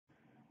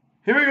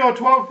Here we go,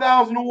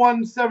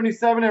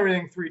 12,177,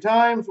 everything 3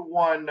 times.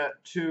 1,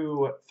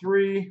 2,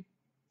 3.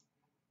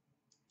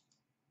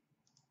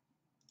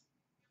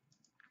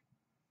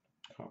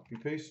 Copy,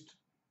 paste.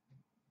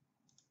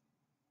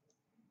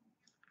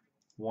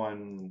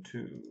 1,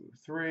 2,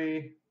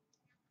 3.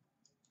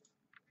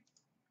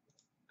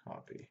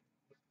 Copy,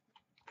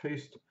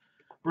 paste.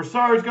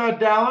 Broussard's got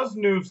Dallas,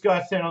 Noof's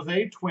got San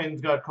Jose,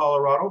 Twins got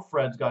Colorado,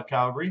 Fred's got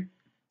Calgary,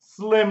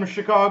 Slim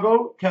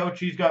Chicago,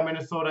 Couchy's got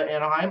Minnesota,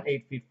 Anaheim,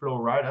 8 feet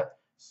Florida,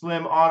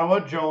 Slim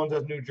Ottawa, Jones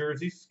has New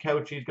Jersey,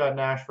 Couchy's got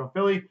Nashville,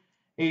 Philly,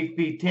 8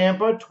 feet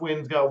Tampa,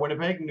 Twins got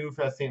Winnipeg, Noof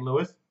has St.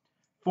 Louis,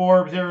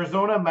 Forbes,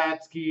 Arizona,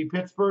 Matsky,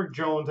 Pittsburgh,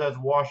 Jones has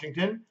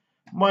Washington,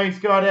 Mike's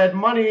got Ed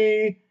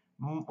Money,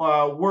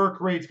 Work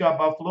Rate's got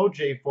Buffalo,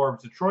 J.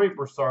 Forbes, Detroit,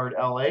 Broussard,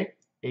 LA,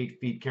 8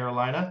 feet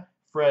Carolina,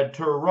 Fred,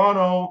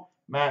 Toronto,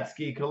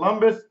 Matsky,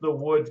 Columbus, The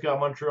Woods got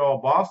Montreal,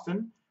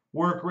 Boston,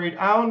 Work Rate,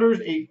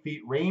 Islanders, 8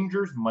 feet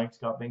Rangers, Mike's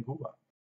got Vancouver.